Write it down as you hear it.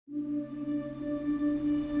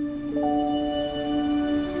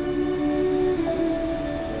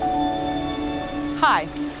Hi,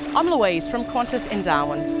 I'm Louise from Qantas in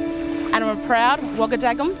Darwin, and I'm a proud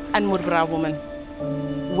Waggadagum and Mudbara woman.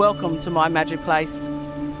 Welcome to my magic place,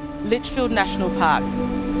 Litchfield National Park.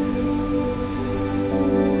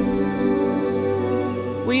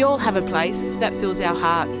 We all have a place that fills our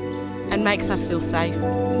heart and makes us feel safe.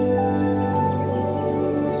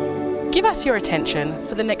 Give us your attention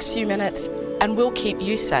for the next few minutes and we'll keep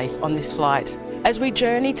you safe on this flight as we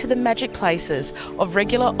journey to the magic places of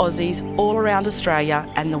regular Aussies all around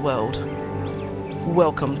Australia and the world.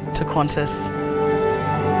 Welcome to Qantas.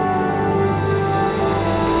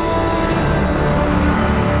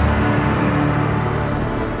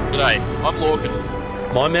 G'day, I'm Lorcan.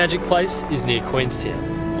 My magic place is near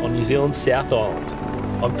Queenstown, on New Zealand's South Island.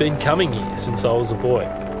 I've been coming here since I was a boy,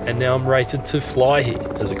 and now I'm rated to fly here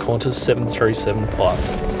as a Qantas 737 pilot.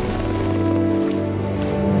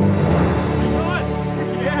 Hey guys,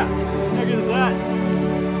 check it out. How good is that?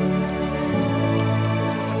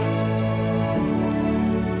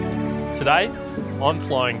 Today, I'm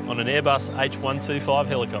flying on an Airbus H125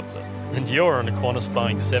 helicopter, and you're on a Qantas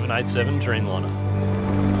Boeing 787 Dreamliner.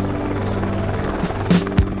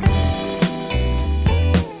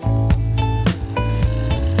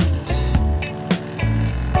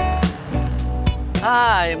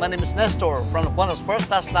 Hi, my name is Nestor from the Qantas First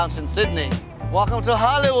Class Lounge in Sydney. Welcome to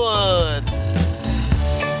Hollywood!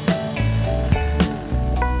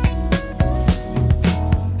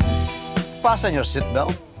 Fasten your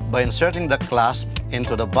seatbelt by inserting the clasp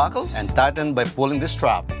into the buckle and tighten by pulling the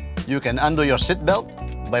strap. You can undo your seatbelt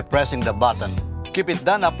by pressing the button. Keep it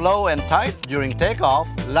done up low and tight during takeoff,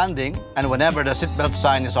 landing, and whenever the seatbelt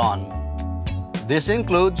sign is on. This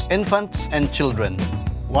includes infants and children.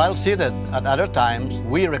 While seated at other times,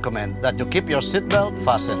 we recommend that you keep your seatbelt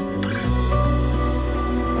fastened.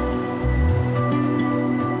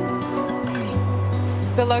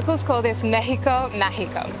 The locals call this Mexico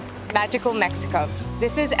Mágico, Magical Mexico.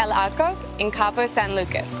 This is El Arco in Cabo San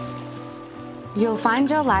Lucas. You'll find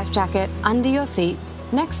your life jacket under your seat,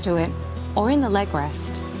 next to it, or in the leg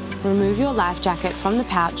rest. Remove your life jacket from the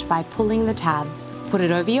pouch by pulling the tab. Put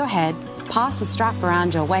it over your head, pass the strap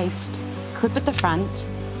around your waist, clip at the front,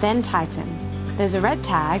 then tighten. There's a red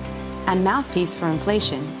tag and mouthpiece for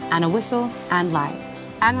inflation, and a whistle and light.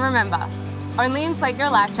 And remember, only inflate your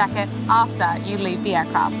life jacket after you leave the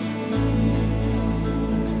aircraft.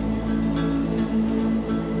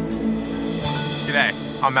 G'day,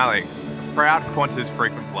 I'm Alex, a proud Qantas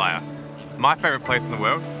frequent flyer. My favourite place in the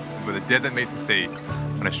world is where the desert meets the sea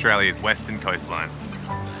on Australia's western coastline.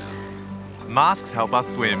 Masks help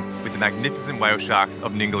us swim with the magnificent whale sharks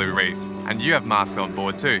of Ningaloo Reef, and you have masks on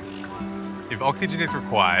board too. If oxygen is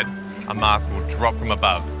required, a mask will drop from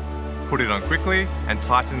above. Put it on quickly and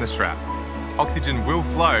tighten the strap. Oxygen will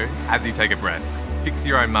flow as you take a breath. Fix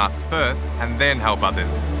your own mask first and then help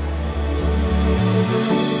others.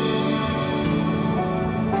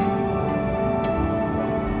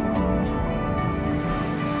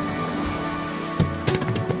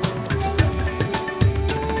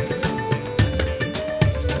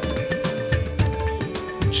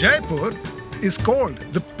 Jaipur is called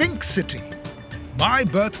the Pink City. My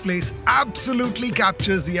birthplace absolutely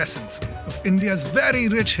captures the essence of India's very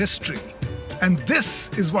rich history. And this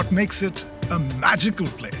is what makes it a magical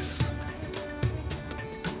place.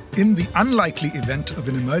 In the unlikely event of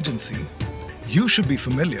an emergency, you should be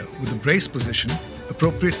familiar with the brace position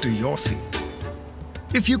appropriate to your seat.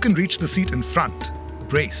 If you can reach the seat in front,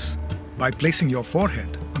 brace by placing your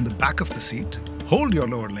forehead on the back of the seat, hold your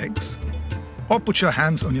lower legs, or put your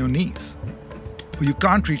hands on your knees. Or you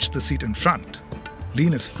can't reach the seat in front,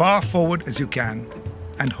 lean as far forward as you can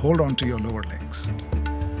and hold on to your lower legs.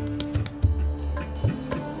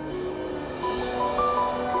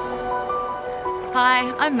 Hi,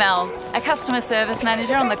 I'm Mel, a customer service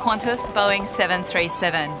manager on the Qantas Boeing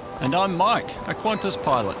 737. And I'm Mike, a Qantas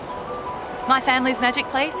pilot. My family's magic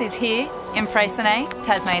place is here in Freycinet,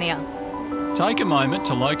 Tasmania. Take a moment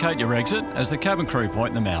to locate your exit as the cabin crew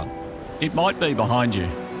point them out. It might be behind you.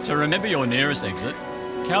 To remember your nearest exit,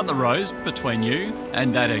 count the rows between you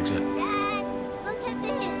and that exit. Dad, look at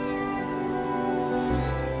this.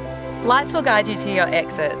 Lights will guide you to your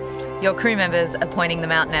exits. Your crew members are pointing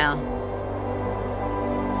them out now.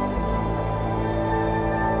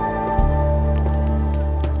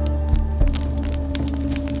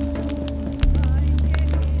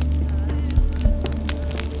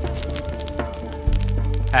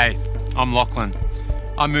 Hey, I'm Lachlan.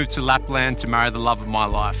 I moved to Lapland to marry the love of my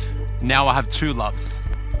life. Now I have two loves.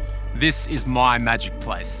 This is my magic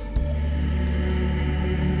place.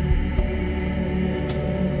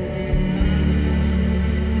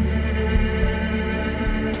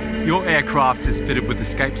 Your Your aircraft is fitted with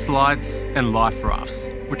escape slides and life rafts,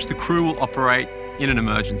 which the crew will operate in an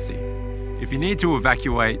emergency. If you need to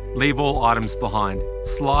evacuate, leave all items behind.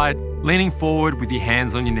 Slide, leaning forward with your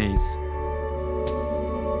hands on your knees.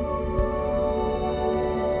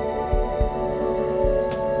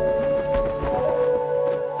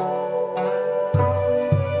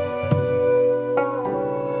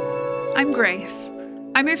 I'm Grace.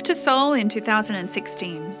 I moved to Seoul in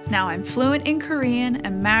 2016. Now I'm fluent in Korean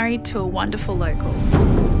and married to a wonderful local.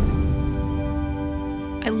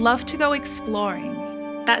 I love to go exploring.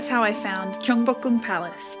 That's how I found Gyeongbokgung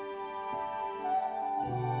Palace.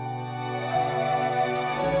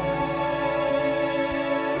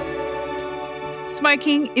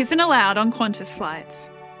 Smoking isn't allowed on Qantas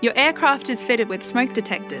flights. Your aircraft is fitted with smoke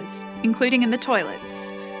detectors, including in the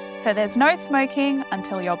toilets. So there's no smoking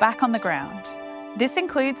until you're back on the ground. This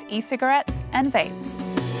includes e-cigarettes and vapes.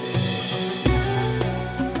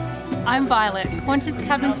 I'm Violet, Qantas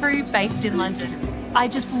cabin crew based in London. I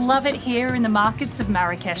just love it here in the markets of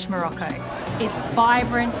Marrakesh, Morocco. It's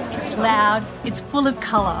vibrant, it's loud, it's full of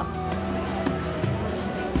colour.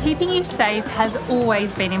 Keeping you safe has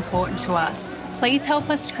always been important to us. Please help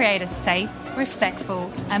us create a safe,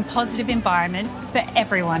 respectful and positive environment for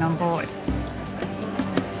everyone on board.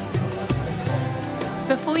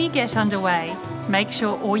 Before you get underway, make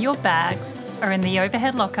sure all your bags are in the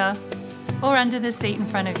overhead locker or under the seat in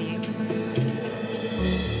front of you.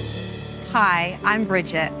 Hi, I'm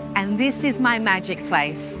Bridget, and this is my magic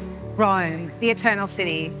place, Rome, the Eternal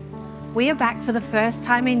City. We are back for the first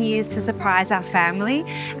time in years to surprise our family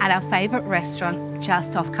at our favourite restaurant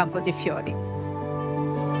just off Campo di Fiori.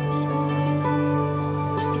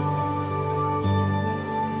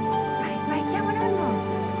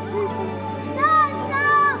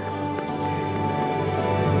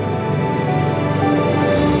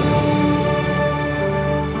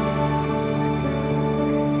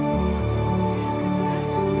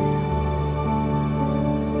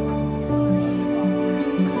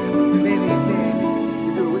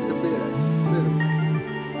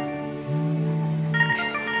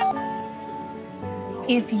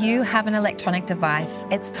 If you have an electronic device,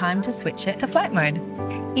 it's time to switch it to flight mode.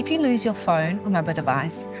 If you lose your phone or mobile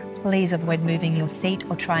device, please avoid moving your seat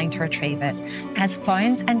or trying to retrieve it, as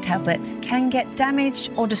phones and tablets can get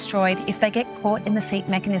damaged or destroyed if they get caught in the seat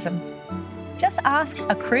mechanism. Just ask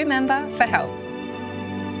a crew member for help.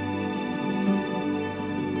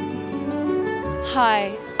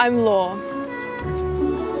 Hi, I'm Law.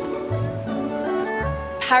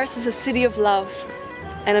 Paris is a city of love,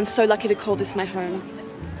 and I'm so lucky to call this my home.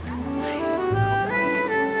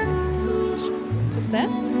 Is there?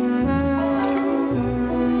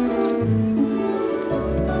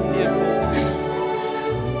 Beautiful.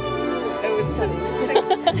 It was stunning.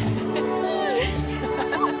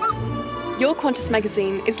 Your Qantas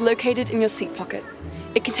magazine is located in your seat pocket.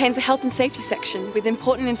 It contains a health and safety section with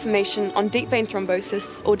important information on deep vein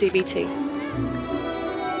thrombosis or DVT.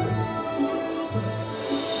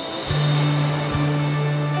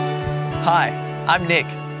 Hi, I'm Nick,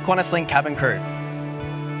 Qantas Link cabin crew.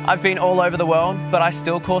 I've been all over the world, but I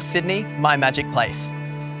still call Sydney my magic place.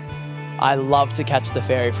 I love to catch the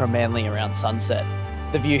ferry from Manly around sunset.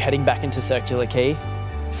 The view heading back into Circular Quay,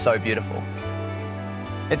 so beautiful.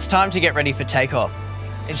 It's time to get ready for takeoff.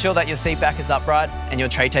 Ensure that your seat back is upright and your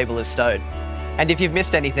tray table is stowed. And if you've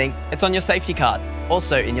missed anything, it's on your safety card,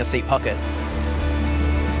 also in your seat pocket.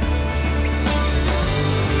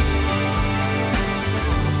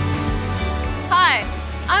 Hi,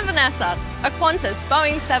 I'm Vanessa, a Qantas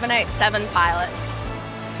Boeing 787 pilot.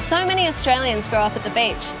 So many Australians grow up at the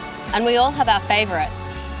beach, and we all have our favourite.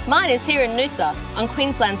 Mine is here in Noosa, on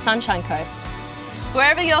Queensland's Sunshine Coast.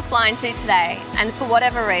 Wherever you're flying to today, and for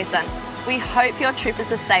whatever reason, we hope your trip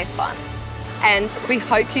is a safe one. And we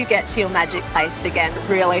hope you get to your magic place again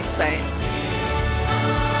really soon.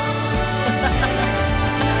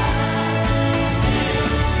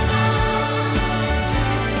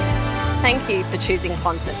 Thank you for choosing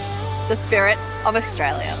Qantas, the spirit of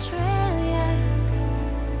Australia.